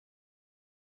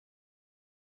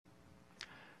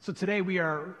So today we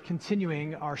are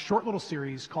continuing our short little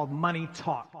series called Money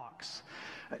Talks.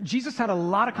 Jesus had a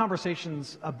lot of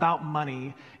conversations about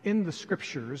money in the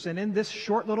scriptures, and in this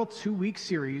short little 2-week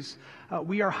series,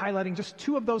 we are highlighting just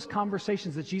 2 of those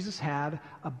conversations that Jesus had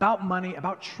about money,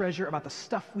 about treasure, about the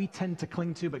stuff we tend to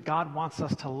cling to, but God wants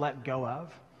us to let go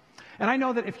of. And I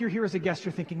know that if you're here as a guest,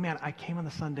 you're thinking, man, I came on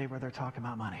the Sunday where they're talking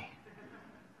about money.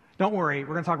 Don't worry,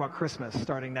 we're going to talk about Christmas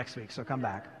starting next week, so come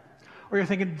back. Or you're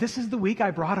thinking, this is the week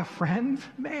I brought a friend?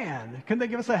 Man, couldn't they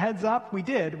give us a heads up? We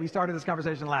did. We started this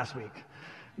conversation last week.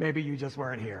 Maybe you just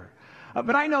weren't here.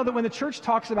 But I know that when the church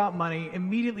talks about money,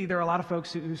 immediately there are a lot of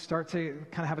folks who start to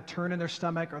kind of have a turn in their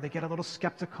stomach, or they get a little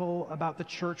skeptical about the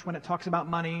church when it talks about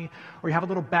money, or you have a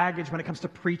little baggage when it comes to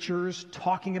preachers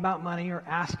talking about money or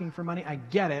asking for money. I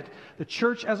get it. The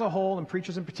church as a whole, and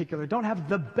preachers in particular, don't have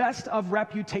the best of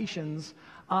reputations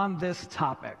on this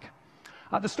topic.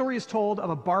 The story is told of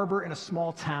a barber in a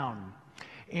small town.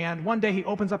 And one day he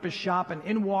opens up his shop, and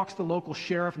in walks the local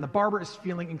sheriff, and the barber is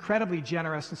feeling incredibly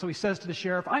generous. And so he says to the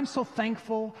sheriff, I'm so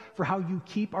thankful for how you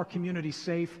keep our community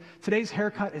safe. Today's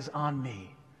haircut is on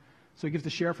me. So he gives the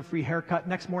sheriff a free haircut.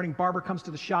 Next morning, barber comes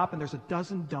to the shop, and there's a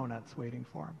dozen donuts waiting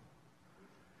for him.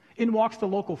 In walks the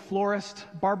local florist.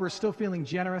 Barber is still feeling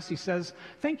generous. He says,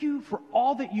 thank you for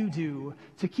all that you do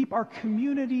to keep our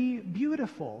community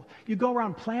beautiful. You go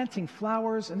around planting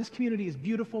flowers, and this community is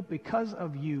beautiful because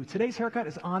of you. Today's haircut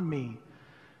is on me.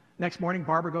 Next morning,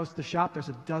 barber goes to the shop. There's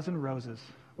a dozen roses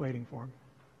waiting for him.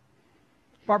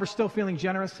 Barber's still feeling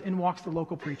generous. In walks the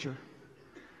local preacher.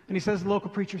 And he says to the local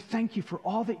preacher, thank you for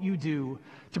all that you do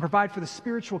to provide for the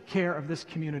spiritual care of this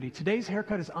community. Today's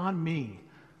haircut is on me.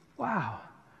 Wow.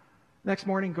 Next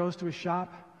morning, goes to his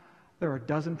shop. There are a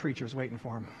dozen preachers waiting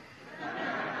for him.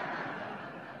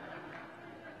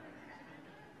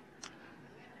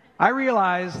 I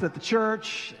realize that the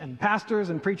church and pastors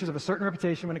and preachers have a certain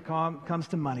reputation when it comes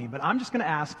to money, but I'm just going to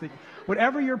ask that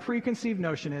whatever your preconceived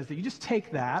notion is, that you just take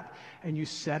that and you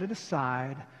set it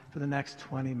aside for the next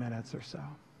 20 minutes or so.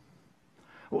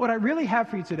 What I really have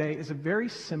for you today is a very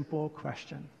simple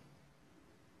question.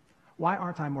 Why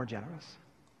aren't I more generous?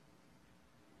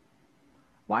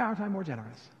 Why aren't I more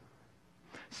generous?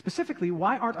 Specifically,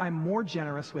 why aren't I more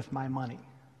generous with my money?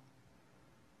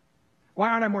 Why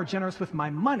aren't I more generous with my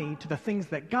money to the things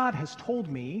that God has told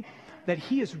me that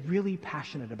He is really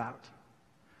passionate about?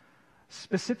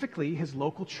 Specifically, His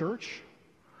local church,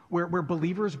 where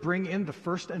believers bring in the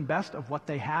first and best of what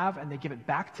they have and they give it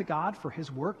back to God for His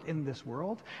work in this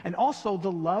world. And also the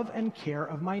love and care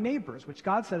of my neighbors, which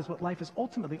God said is what life is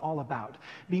ultimately all about.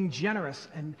 Being generous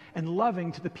and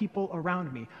loving to the people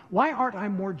around me. Why aren't I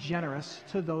more generous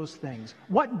to those things?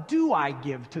 What do I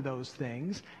give to those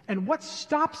things? And what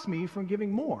stops me from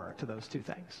giving more to those 2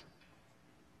 things?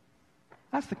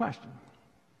 That's the question.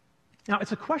 Now,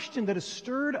 it's a question that is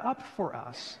stirred up for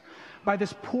us by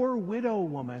this poor widow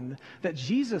woman that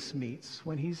Jesus meets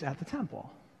when he's at the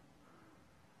temple.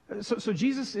 So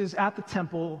Jesus is at the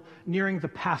temple nearing the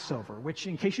Passover, which,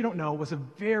 in case you don't know, was a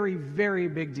very, very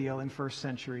big deal in first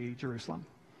century Jerusalem.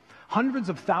 Hundreds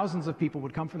of thousands of people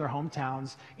would come from their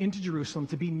hometowns into Jerusalem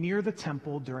to be near the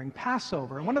temple during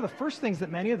Passover. And one of the first things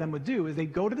that many of them would do is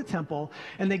they'd go to the temple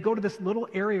and they'd go to this little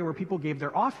area where people gave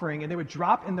their offering, and they would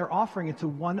drop in their offering into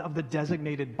one of the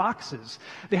designated boxes.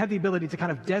 They had the ability to kind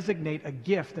of designate a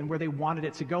gift and where they wanted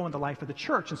it to go in the life of the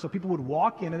church. And so people would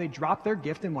walk in and they'd drop their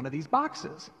gift in one of these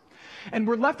boxes. And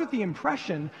we're left with the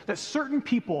impression that certain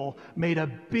people made a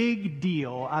big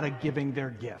deal out of giving their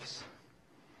gifts.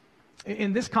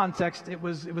 In this context, it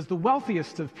was the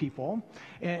wealthiest of people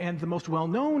and the most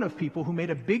well-known of people who made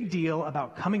a big deal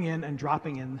about coming in and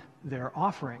dropping in their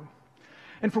offering.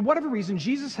 And for whatever reason,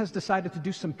 Jesus has decided to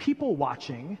do some people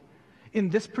watching in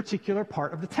this particular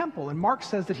part of the temple. And Mark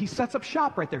says that he sets up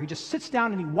shop right there. He just sits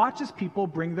down and he watches people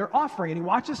bring their offering. And he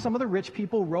watches some of the rich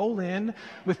people roll in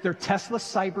with their Tesla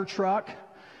Cybertruck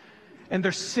and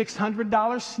their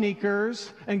 $600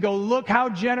 sneakers and go, look how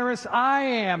generous I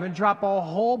am, and drop a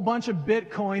whole bunch of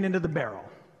Bitcoin into the barrel.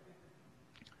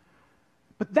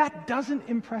 But that doesn't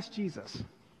impress Jesus.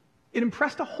 It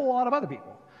impressed a whole lot of other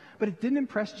people, but it didn't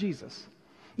impress Jesus.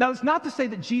 Now, it's not to say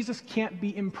that Jesus can't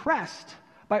be impressed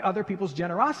by other people's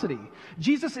generosity.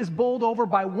 Jesus is bowled over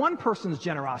by one person's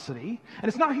generosity, and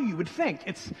it's not who you would think.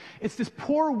 It's this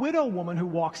poor widow woman who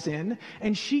walks in,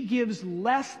 and she gives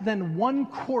less than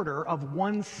 1/4 of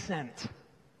 1 cent.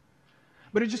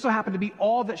 But it just so happened to be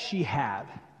all that she had.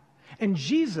 And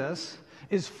Jesus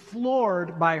is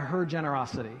floored by her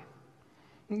generosity.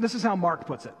 This is how Mark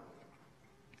puts it.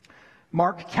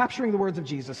 Mark, capturing the words of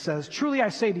Jesus, says, "Truly I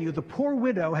say to you, the poor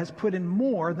widow has put in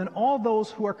more than all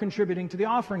those who are contributing to the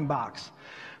offering box.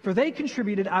 For they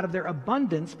contributed out of their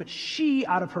abundance, but she,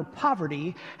 out of her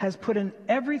poverty, has put in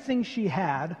everything she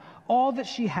had, all that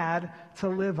she had to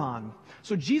live on."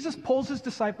 So Jesus pulls his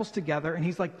disciples together, and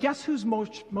he's like, guess who's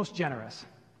most generous?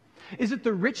 Is it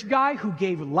the rich guy who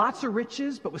gave lots of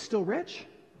riches but was still rich?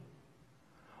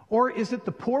 Or is it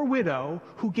the poor widow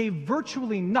who gave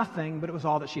virtually nothing, but it was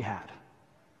all that she had?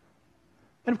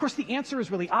 And of course, the answer is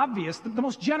really obvious. The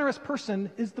most generous person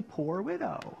is the poor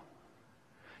widow.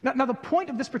 Now, the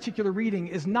point of this particular reading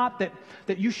is not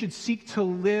that you should seek to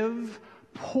live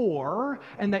poor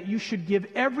and that you should give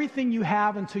everything you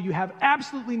have until you have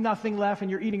absolutely nothing left and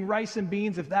you're eating rice and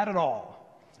beans, if that at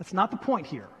all. That's not the point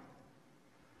here.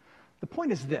 The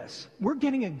point is this. We're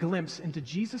getting a glimpse into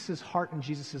Jesus' heart and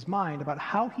Jesus' mind about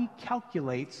how he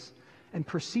calculates and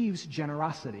perceives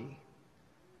generosity.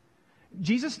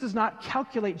 Jesus does not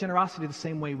calculate generosity the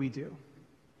same way we do.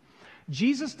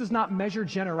 Jesus does not measure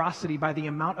generosity by the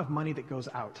amount of money that goes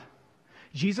out.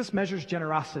 Jesus measures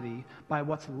generosity by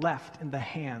what's left in the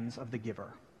hands of the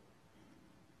giver.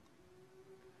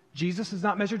 Jesus does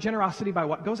not measure generosity by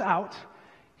what goes out.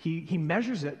 He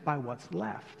measures it by what's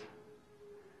left.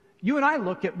 You and I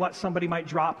look at what somebody might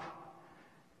drop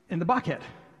in the bucket.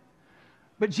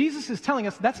 But Jesus is telling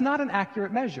us that's not an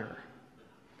accurate measure.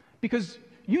 Because,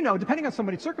 depending on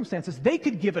somebody's circumstances, they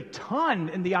could give a ton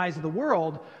in the eyes of the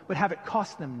world, but have it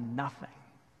cost them nothing.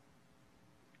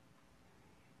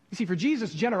 You see, for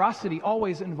Jesus, generosity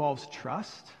always involves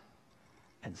trust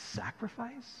and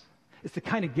sacrifice. It's the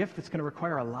kind of gift that's going to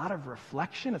require a lot of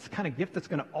reflection. It's the kind of gift that's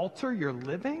going to alter your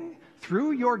living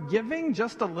through your giving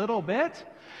just a little bit.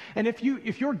 And if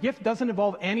your gift doesn't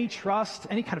involve any trust,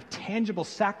 any kind of tangible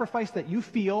sacrifice that you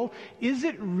feel, is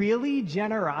it really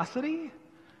generosity?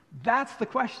 That's the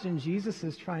question Jesus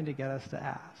is trying to get us to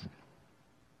ask.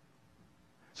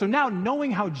 So now,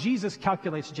 knowing how Jesus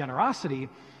calculates generosity,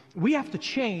 we have to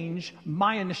change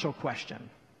my initial question.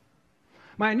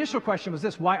 My initial question was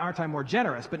this: why aren't I more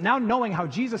generous? But now, knowing how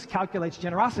Jesus calculates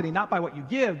generosity, not by what you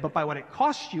give, but by what it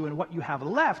costs you and what you have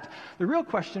left, the real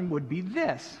question would be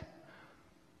this: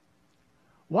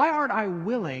 why aren't I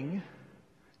willing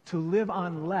to live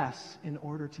on less in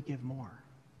order to give more?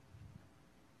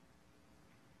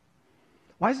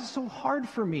 Why is it so hard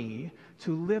for me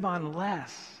to live on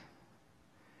less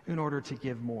in order to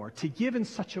give more? To give in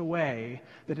such a way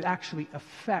that it actually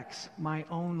affects my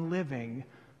own living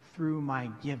through my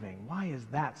giving. Why is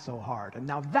that so hard? And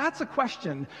now that's a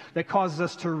question that causes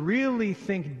us to really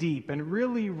think deep and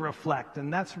really reflect,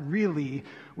 and that's really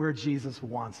where Jesus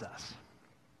wants us.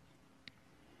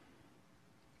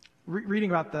 Reading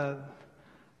about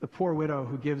the poor widow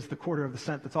who gives the quarter of the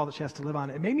cent, that's all that she has to live on,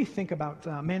 it made me think about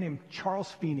a man named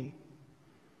Charles Feeney.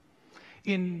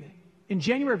 In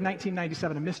January of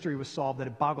 1997, a mystery was solved that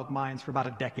had boggled minds for about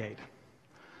a decade.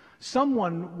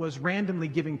 Someone was randomly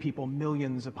giving people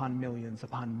millions upon millions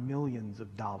upon millions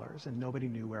of dollars, and nobody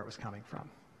knew where it was coming from.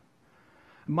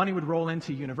 Money would roll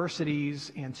into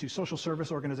universities and to social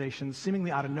service organizations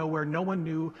seemingly out of nowhere. No one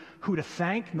knew who to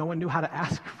thank. No one knew how to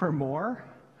ask for more.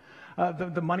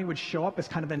 The money would show up as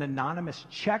kind of an anonymous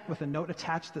check with a note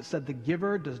attached that said the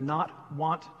giver does not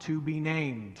want to be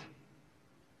named.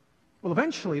 Well,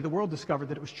 eventually, the world discovered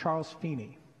that it was Charles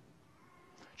Feeney.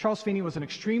 Charles Feeney was an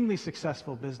extremely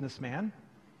successful businessman.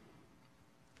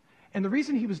 And the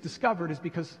reason he was discovered is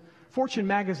because Fortune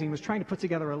magazine was trying to put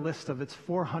together a list of its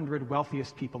 400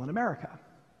 wealthiest people in America.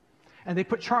 And they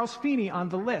put Charles Feeney on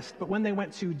the list, but when they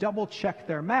went to double-check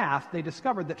their math, they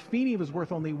discovered that Feeney was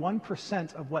worth only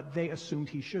 1% of what they assumed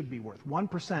he should be worth,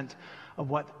 1% of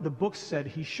what the books said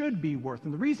he should be worth.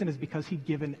 And the reason is because he'd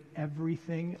given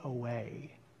everything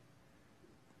away.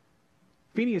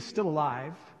 Feeney is still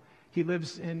alive. He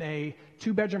lives in a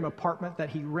 2-bedroom apartment that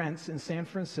he rents in San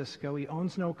Francisco. He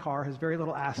owns no car, has very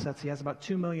little assets. He has about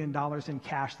 $2 million in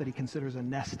cash that he considers a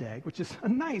nest egg, which is a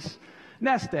nice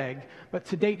nest egg, but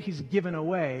to date he's given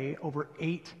away over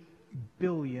 $8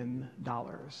 billion.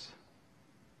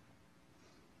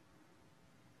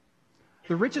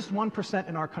 The richest 1%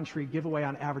 in our country give away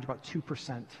on average about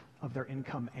 2% of their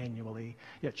income annually,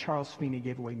 yet Charles Feeney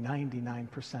gave away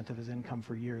 99% of his income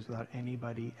for years without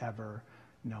anybody ever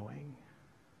knowing.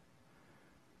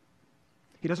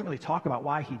 He doesn't really talk about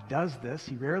why he does this.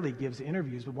 He rarely gives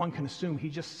interviews, but one can assume he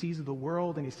just sees the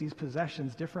world and he sees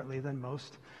possessions differently than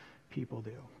most people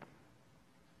do.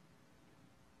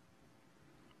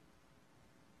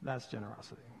 That's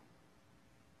generosity.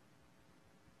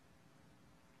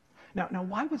 Now,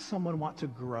 why would someone want to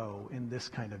grow in this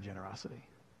kind of generosity?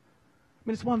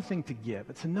 mean, it's one thing to give.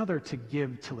 It's another to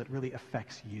give till it really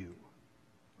affects you,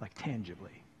 like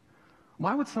tangibly.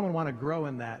 Why would someone want to grow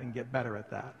in that and get better at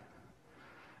that?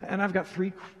 And I've got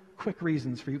three quick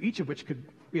reasons for you, each of which could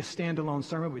be a standalone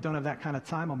sermon, but we don't have that kind of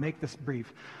time. I'll make this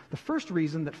brief. The first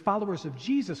reason that followers of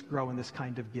Jesus grow in this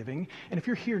kind of giving, and if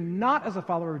you're here not as a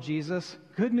follower of Jesus,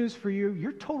 good news for you,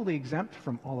 you're totally exempt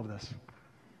from all of this.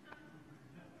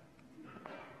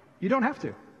 You don't have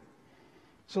to.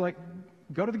 So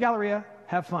go to the Galleria,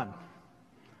 have fun.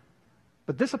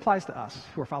 But this applies to us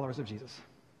who are followers of Jesus.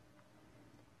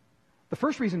 The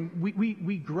first reason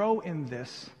we grow in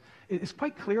this is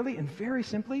quite clearly and very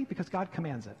simply because God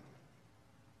commands it.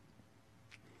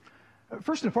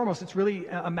 First and foremost, it's really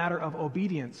a matter of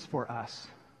obedience for us.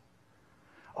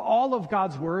 All of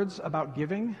God's words about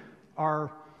giving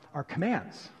are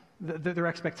commands. They're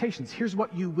expectations. Here's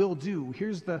what you will do.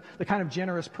 Here's the kind of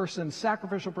generous person,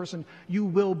 sacrificial person you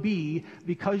will be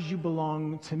because you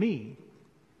belong to me.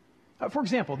 For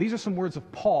example, these are some words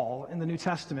of Paul in the New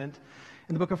Testament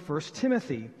in the book of 1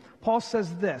 Timothy. Paul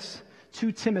says this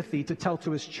to Timothy to tell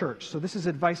to his church. So this is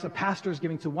advice a pastor is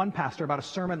giving to one pastor about a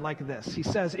sermon like this. He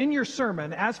says, in your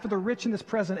sermon, as for the rich in this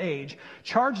present age,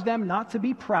 charge them not to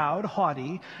be proud,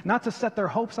 haughty, not to set their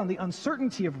hopes on the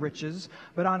uncertainty of riches,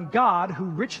 but on God who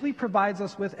richly provides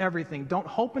us with everything. Don't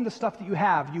hope in the stuff that you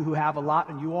have, you who have a lot,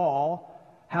 and you all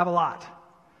have a lot.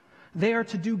 They are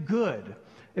to do good.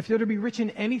 If they're to be rich in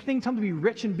anything, tell them to be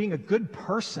rich in being a good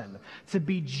person, to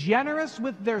be generous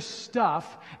with their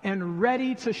stuff and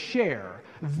ready to share.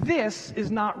 This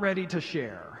is not ready to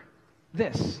share.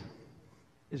 This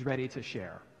is ready to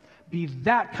share. Be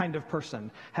that kind of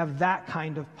person. Have that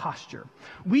kind of posture.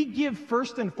 We give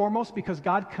first and foremost because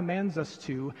God commands us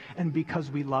to and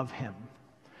because we love Him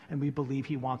and we believe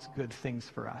He wants good things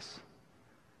for us.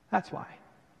 That's why.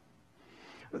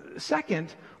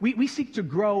 Second, we seek to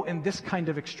grow in this kind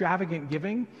of extravagant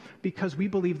giving because we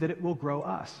believe that it will grow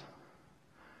us.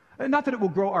 Not that it will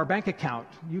grow our bank account.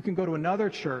 You can go to another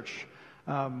church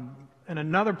in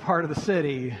another part of the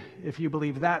city if you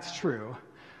believe that's true.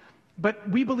 But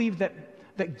we believe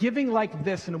that giving like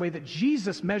this in a way that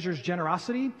Jesus measures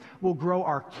generosity will grow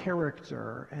our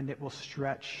character and it will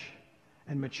stretch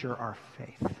and mature our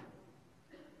faith.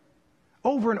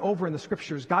 Over and over in the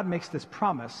scriptures, God makes this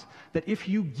promise that if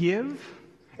you give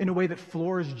in a way that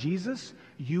floors Jesus,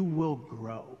 you will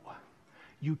grow.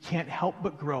 You can't help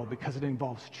but grow because it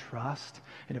involves trust,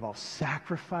 it involves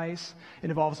sacrifice,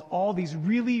 it involves all these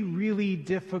really, really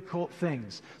difficult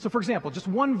things. So for example, just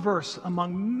one verse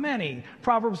among many,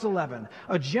 Proverbs 11,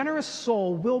 a generous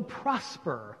soul will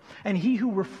prosper, and he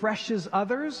who refreshes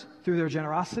others through their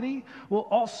generosity will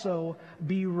also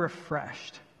be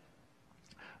refreshed.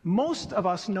 Most of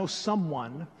us know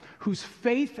someone whose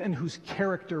faith and whose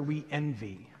character we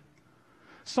envy.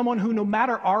 Someone who, no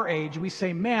matter our age, we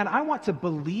say, man, I want to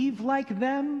believe like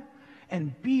them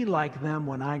and be like them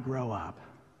when I grow up.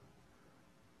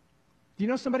 Do you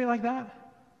know somebody like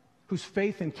that? Whose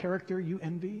faith and character you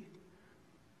envy?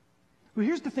 Well,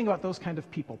 here's the thing about those kind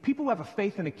of people. People who have a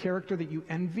faith and a character that you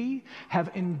envy have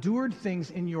endured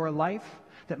things in your life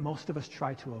that most of us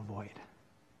try to avoid.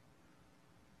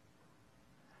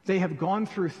 They have gone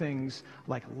through things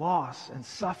like loss and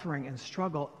suffering and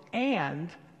struggle and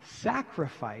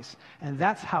sacrifice. And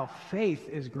that's how faith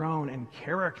is grown and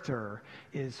character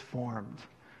is formed.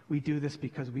 We do this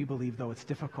because we believe, though it's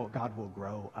difficult, God will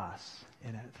grow us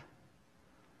in it.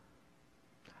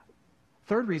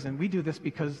 Third reason, we do this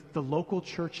because the local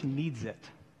church needs it.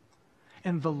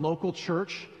 And the local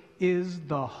church is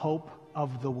the hope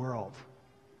of the world.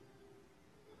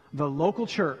 The local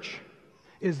church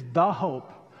is the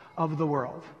hope of the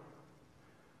world.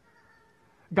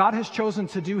 God has chosen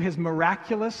to do His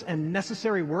miraculous and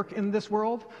necessary work in this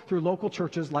world through local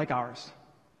churches like ours.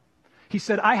 He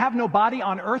said, I have no body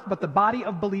on earth but the body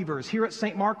of believers here at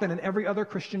St. Mark and in every other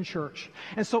Christian church.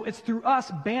 And so it's through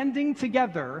us banding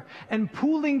together and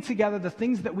pooling together the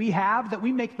things that we have that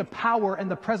we make the power and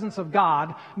the presence of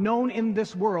God known in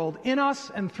this world, in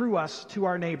us and through us to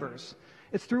our neighbors.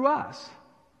 It's through us.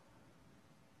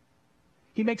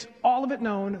 He makes all of it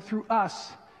known through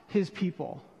us, His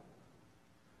people.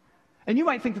 And you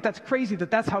might think that that's crazy,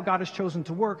 that that's how God has chosen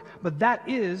to work, but that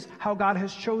is how God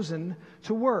has chosen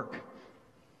to work.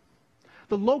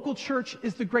 The local church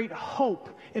is the great hope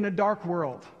in a dark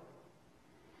world.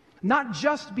 Not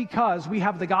just because we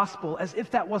have the gospel, as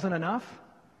if that wasn't enough,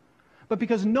 but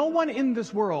because no one in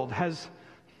this world has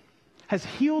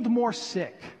healed more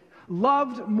sick,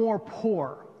 loved more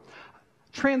poor,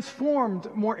 transformed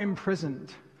more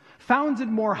imprisoned, founded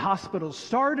more hospitals,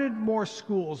 started more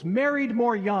schools, married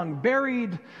more young,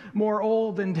 buried more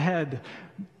old and dead,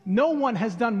 No one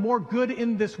has done more good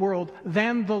in this world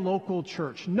than the local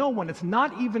church. No one. It's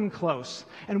not even close.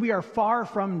 And we are far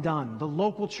from done. The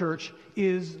local church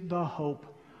is the hope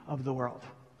of the world.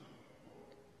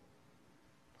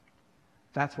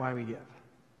 That's why we give.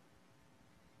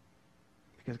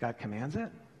 Because God commands it.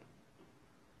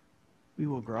 We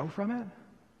will grow from it.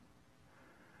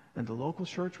 And the local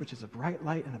church, which is a bright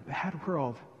light in a bad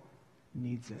world,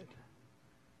 needs it.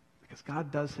 Because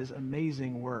God does his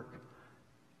amazing work,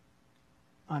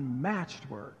 unmatched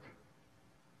work,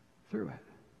 through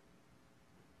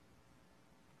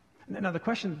it. Now, the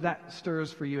question that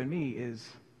stirs for you and me is,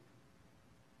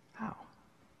 how?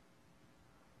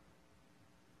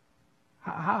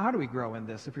 How do we grow in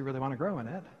this if we really want to grow in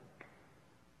it?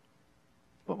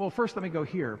 Well, first let me go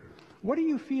here. What are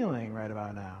you feeling right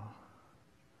about now?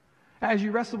 As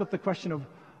you wrestle with the question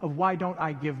of why don't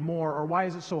I give more, or why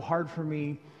is it so hard for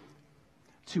me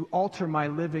to alter my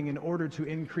living in order to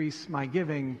increase my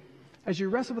giving, as you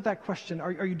wrestle with that question,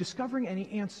 are you discovering any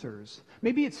answers?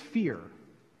 Maybe it's fear.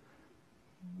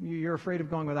 You're afraid of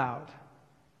going without.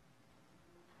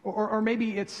 Or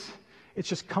maybe it's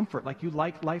just comfort, like you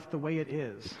like life the way it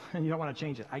is, and you don't want to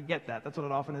change it. I get that. That's what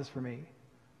it often is for me.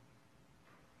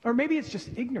 Or maybe it's just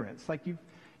ignorance, like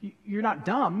you're not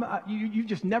dumb. You've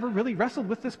just never really wrestled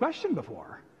with this question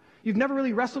before. You've never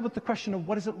really wrestled with the question of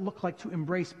what does it look like to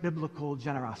embrace biblical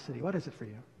generosity? What is it for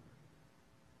you?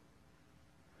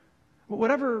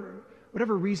 Whatever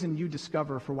reason you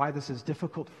discover for why this is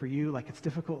difficult for you, like it's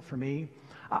difficult for me,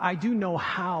 I do know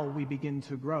how we begin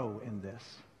to grow in this.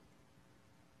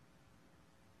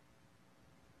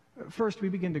 First, we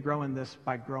begin to grow in this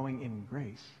by growing in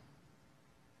grace.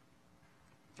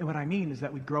 And what I mean is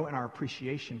that we grow in our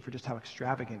appreciation for just how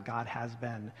extravagant God has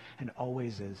been and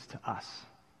always is to us.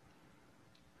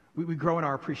 We grow in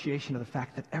our appreciation of the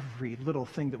fact that every little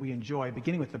thing that we enjoy,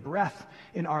 beginning with the breath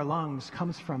in our lungs,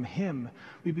 comes from him.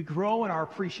 We grow in our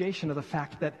appreciation of the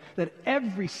fact that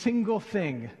every single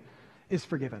thing is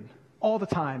forgiven all the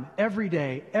time, every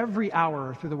day, every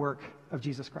hour through the work of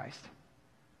Jesus Christ.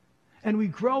 And we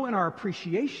grow in our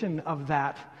appreciation of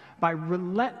that by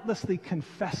relentlessly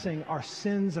confessing our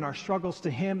sins and our struggles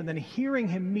to him, and then hearing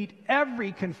him meet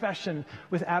every confession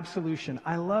with absolution.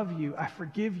 I love you, I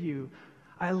forgive you.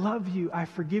 I love you, I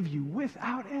forgive you,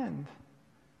 without end.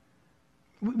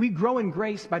 We grow in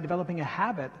grace by developing a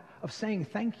habit of saying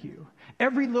thank you.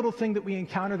 Every little thing that we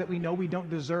encounter that we know we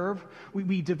don't deserve,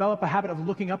 we develop a habit of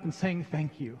looking up and saying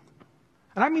thank you.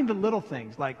 And I mean the little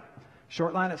things, like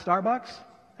short line at Starbucks,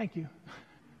 thank you.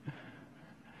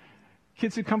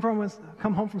 Kids who come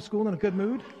home from school in a good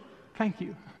mood, thank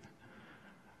you.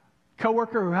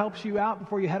 Coworker who helps you out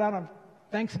before you head out on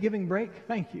Thanksgiving break,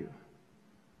 thank you.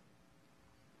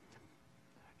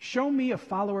 Show me a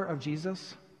follower of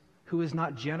Jesus who is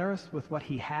not generous with what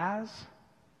he has,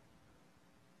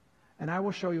 and I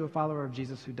will show you a follower of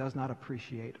Jesus who does not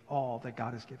appreciate all that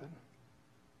God has given.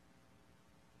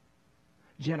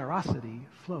 Generosity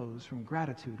flows from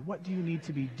gratitude. What do you need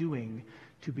to be doing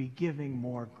to be giving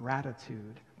more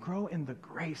gratitude? Grow in the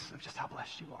grace of just how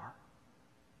blessed you are.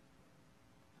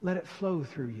 Let it flow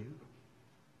through you.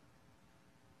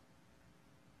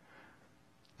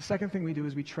 The second thing we do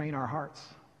is we train our hearts.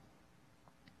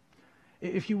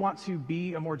 If you want to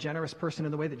be a more generous person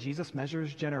in the way that Jesus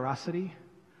measures generosity,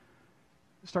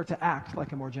 start to act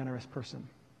like a more generous person.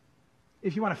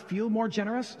 If you want to feel more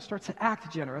generous, start to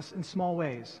act generous in small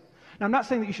ways. Now, I'm not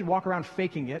saying that you should walk around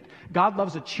faking it. God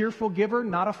loves a cheerful giver,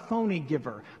 not a phony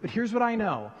giver. But here's what I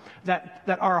know,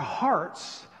 that our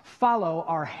hearts follow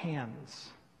our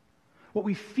hands. What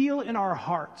we feel in our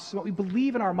hearts, what we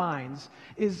believe in our minds,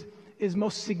 is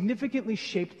most significantly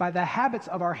shaped by the habits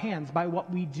of our hands, by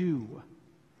what we do.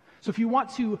 So if you want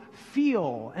to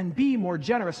feel and be more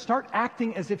generous, start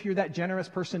acting as if you're that generous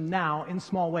person now in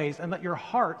small ways, and let your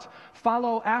heart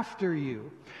follow after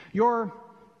you. Your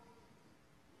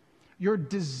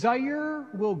desire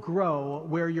will grow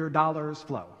where your dollars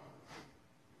flow.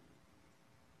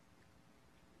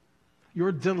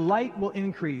 Your delight will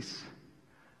increase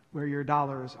where your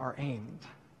dollars are aimed.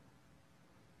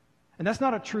 And that's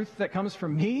not a truth that comes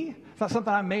from me. It's not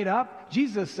something I made up.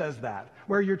 Jesus says that.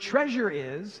 Where your treasure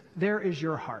is, there is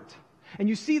your heart. And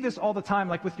you see this all the time,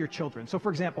 like with your children. So, for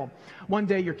example, one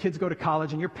day your kids go to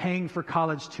college and you're paying for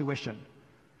college tuition.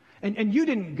 And you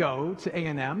didn't go to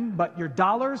A&M, but your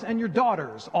dollars and your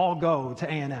daughters all go to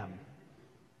A&M.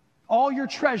 All your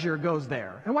treasure goes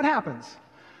there. And what happens?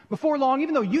 Before long,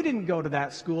 even though you didn't go to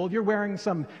that school, you're wearing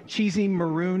some cheesy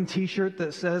maroon t-shirt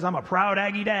that says, "I'm a proud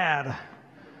Aggie dad."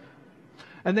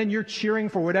 And then you're cheering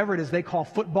for whatever it is they call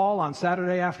football on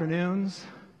Saturday afternoons.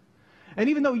 And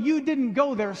even though you didn't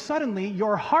go there, suddenly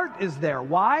your heart is there.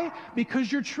 Why?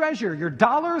 Because your treasure, your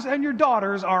dollars and your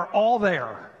daughters are all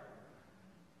there.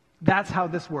 That's how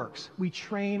this works. We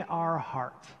train our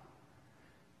heart.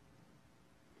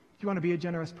 If you want to be a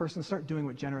generous person, start doing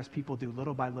what generous people do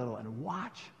little by little and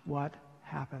watch what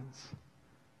happens.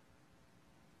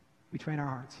 We train our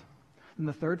hearts. And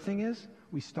the third thing is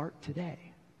we start today.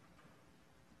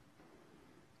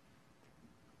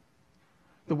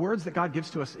 The words that God gives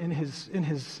to us in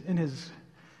his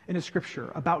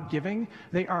scripture about giving,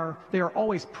 they are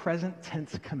always present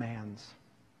tense commands.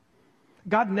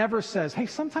 God never says, hey,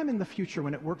 sometime in the future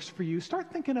when it works for you,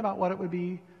 start thinking about what it would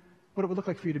look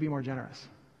like for you to be more generous.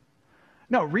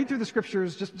 No, read through the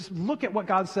scriptures, just look at what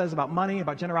God says about money,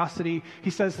 about generosity.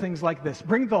 He says things like this: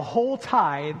 bring the whole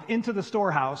tithe into the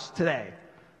storehouse today.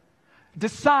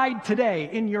 Decide today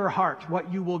in your heart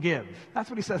what you will give. That's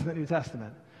what he says in the New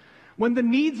Testament. When the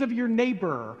needs of your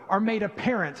neighbor are made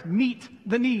apparent, meet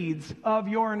the needs of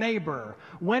your neighbor.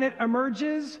 When it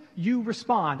emerges, you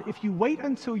respond. If you wait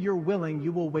until you're willing,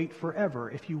 you will wait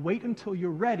forever. If you wait until you're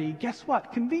ready, guess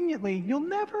what? Conveniently, you'll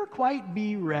never quite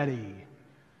be ready.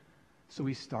 So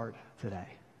we start today.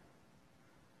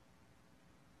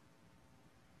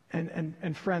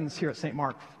 And friends here at St.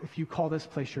 Mark, if you call this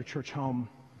place your church home,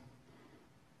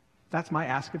 that's my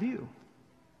ask of you.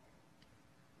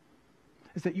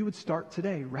 Is that you would start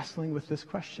today wrestling with this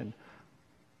question.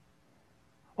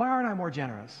 Why aren't I more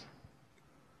generous?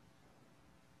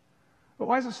 But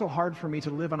why is it so hard for me to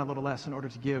live on a little less in order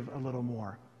to give a little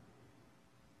more?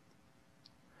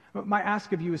 My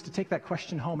ask of you is to take that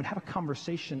question home and have a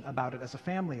conversation about it as a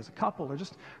family, as a couple, or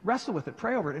just wrestle with it,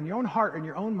 pray over it in your own heart and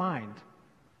your own mind.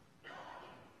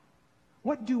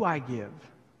 What do I give?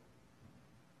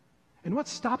 And what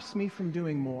stops me from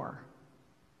doing more?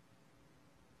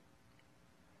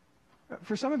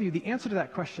 For some of you, the answer to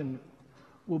that question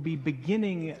will be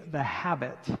beginning the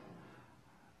habit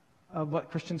of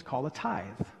what Christians call a tithe,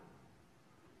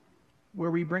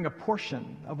 where we bring a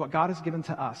portion of what God has given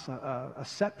to us, a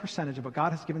set percentage of what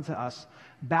God has given to us,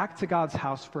 back to God's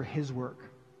house for His work,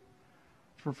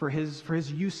 for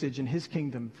his usage in His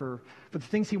kingdom, for the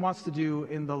things He wants to do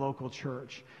in the local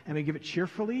church. And we give it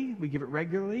cheerfully, we give it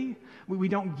regularly. We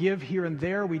don't give here and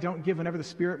there, we don't give whenever the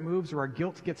Spirit moves or our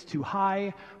guilt gets too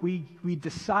high. We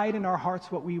decide in our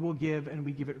hearts what we will give, and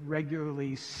we give it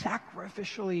regularly,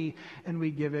 sacrificially, and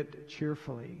we give it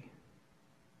cheerfully.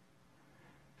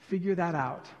 Figure that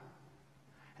out,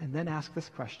 and then ask this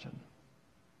question: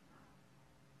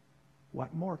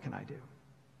 what more can I do?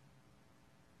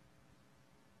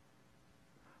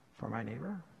 For my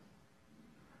neighbor,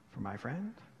 for my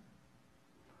friend,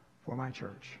 for my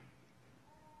church.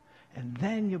 And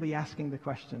then you'll be asking the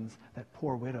questions that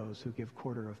poor widows who give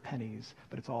quarter of pennies,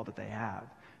 but it's all that they have.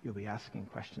 You'll be asking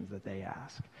questions that they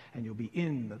ask. And you'll be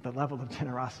in the level of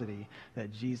generosity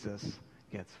that Jesus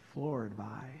gets floored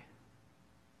by.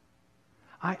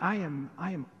 I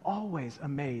am always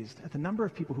amazed at the number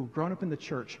of people who've grown up in the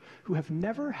church who have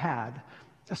never had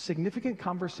a significant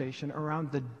conversation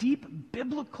around the deep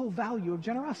biblical value of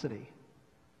generosity.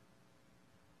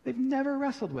 They've never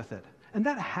wrestled with it, and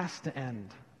that has to end.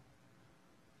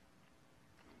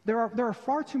 There are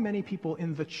far too many people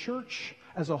in the church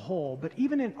as a whole, but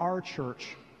even in our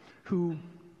church, who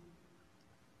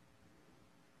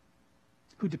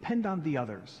depend on the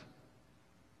others.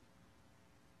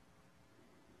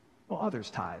 Well, others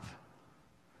tithe,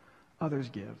 others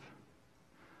give,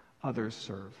 others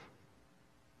serve.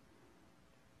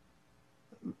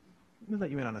 Let me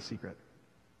let you in on a secret.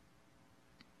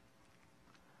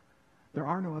 There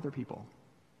are no other people.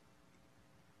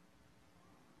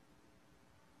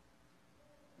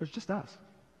 There's just us.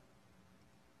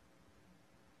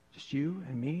 Just you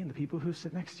and me and the people who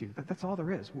sit next to you. That's all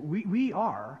there is. We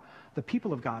are the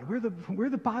people of God. We're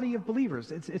the body of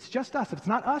believers. It's just us. If it's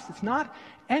not us, it's not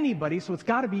anybody, so it's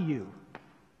got to be you.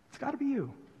 It's got to be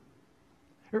you.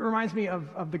 It reminds me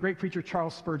of the great preacher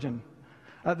Charles Spurgeon.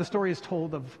 The story is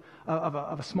told of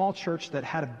a small church that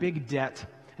had a big debt,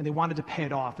 and they wanted to pay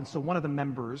it off. And so one of the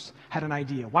members had an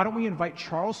idea. Why don't we invite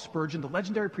Charles Spurgeon, the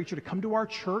legendary preacher, to come to our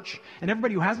church? And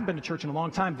everybody who hasn't been to church in a long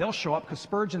time, they'll show up because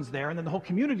Spurgeon's there, and then the whole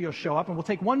community will show up, and we'll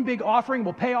take one big offering,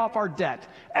 we'll pay off our debt.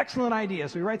 Excellent idea.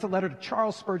 So he writes a letter to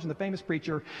Charles Spurgeon, the famous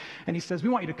preacher, and he says, we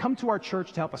want you to come to our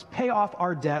church to help us pay off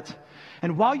our debt.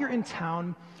 And while you're in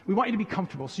town, we want you to be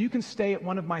comfortable, so you can stay at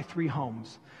one of my 3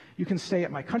 homes. You can stay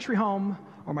at my country home,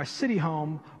 or my city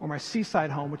home, or my seaside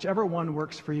home, whichever one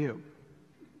works for you.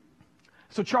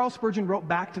 So Charles Spurgeon wrote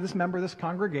back to this member of this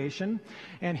congregation,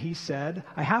 and he said,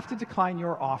 I have to decline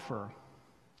your offer.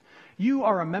 You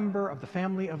are a member of the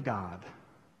family of God.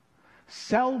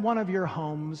 Sell one of your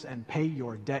homes and pay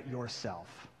your debt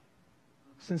yourself.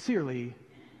 Sincerely,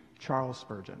 Charles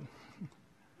Spurgeon.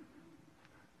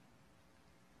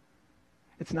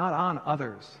 It's not on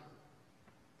others.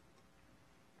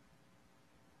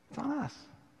 It's on us.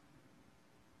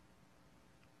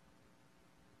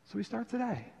 So we start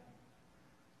today.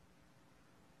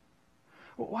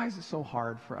 Well, why is it so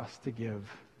hard for us to give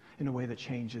in a way that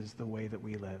changes the way that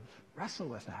we live? Wrestle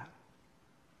with that.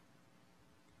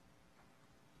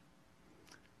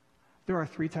 There are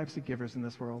 3 types of givers in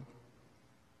this world.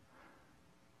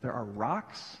 There are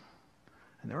rocks,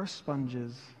 and there are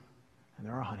sponges, and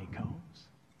there are honeycombs.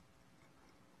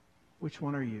 Which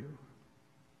one are you?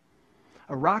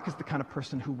 A rock is the kind of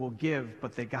person who will give,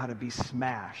 but they got to be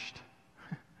smashed.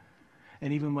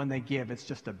 And even when they give, it's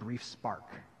just a brief spark.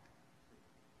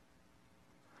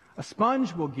 A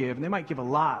sponge will give, and they might give a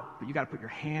lot, but you got to put your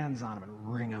hands on them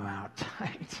and wring them out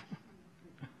tight.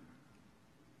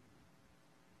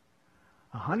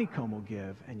 A honeycomb will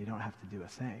give, and you don't have to do a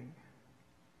thing.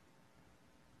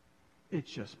 It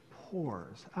just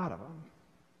pours out of them.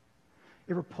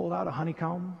 You ever pulled out a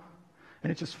honeycomb,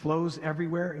 and it just flows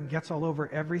everywhere and gets all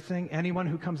over everything? Anyone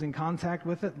who comes in contact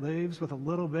with it leaves with a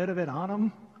little bit of it on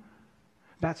them.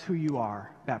 That's who you are,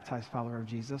 baptized follower of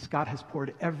Jesus. God has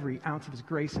poured every ounce of his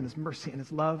grace and his mercy and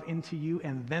his love into you,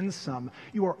 and then some.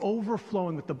 You are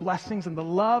overflowing with the blessings and the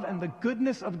love and the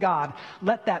goodness of God.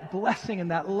 Let that blessing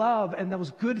and that love and those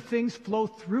good things flow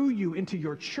through you into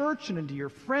your church and into your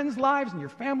friends' lives and your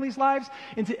family's lives,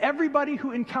 into everybody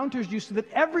who encounters you, so that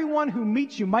everyone who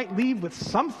meets you might leave with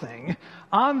something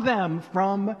on them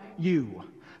from you.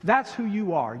 That's who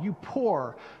you are. You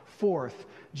pour forth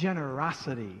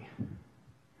generosity.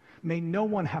 May no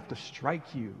one have to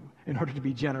strike you in order to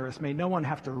be generous. May no one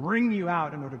have to wring you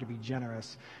out in order to be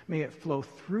generous. May it flow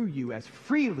through you as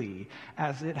freely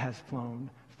as it has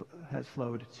flowed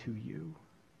to you.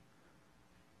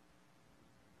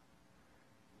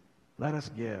 Let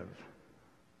us give.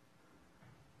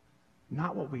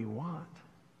 Not what we want,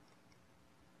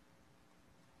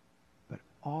 but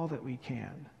all that we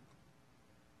can.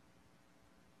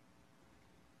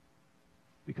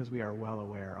 Because we are well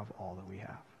aware of all that we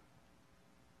have.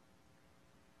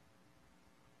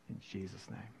 In Jesus'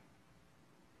 name.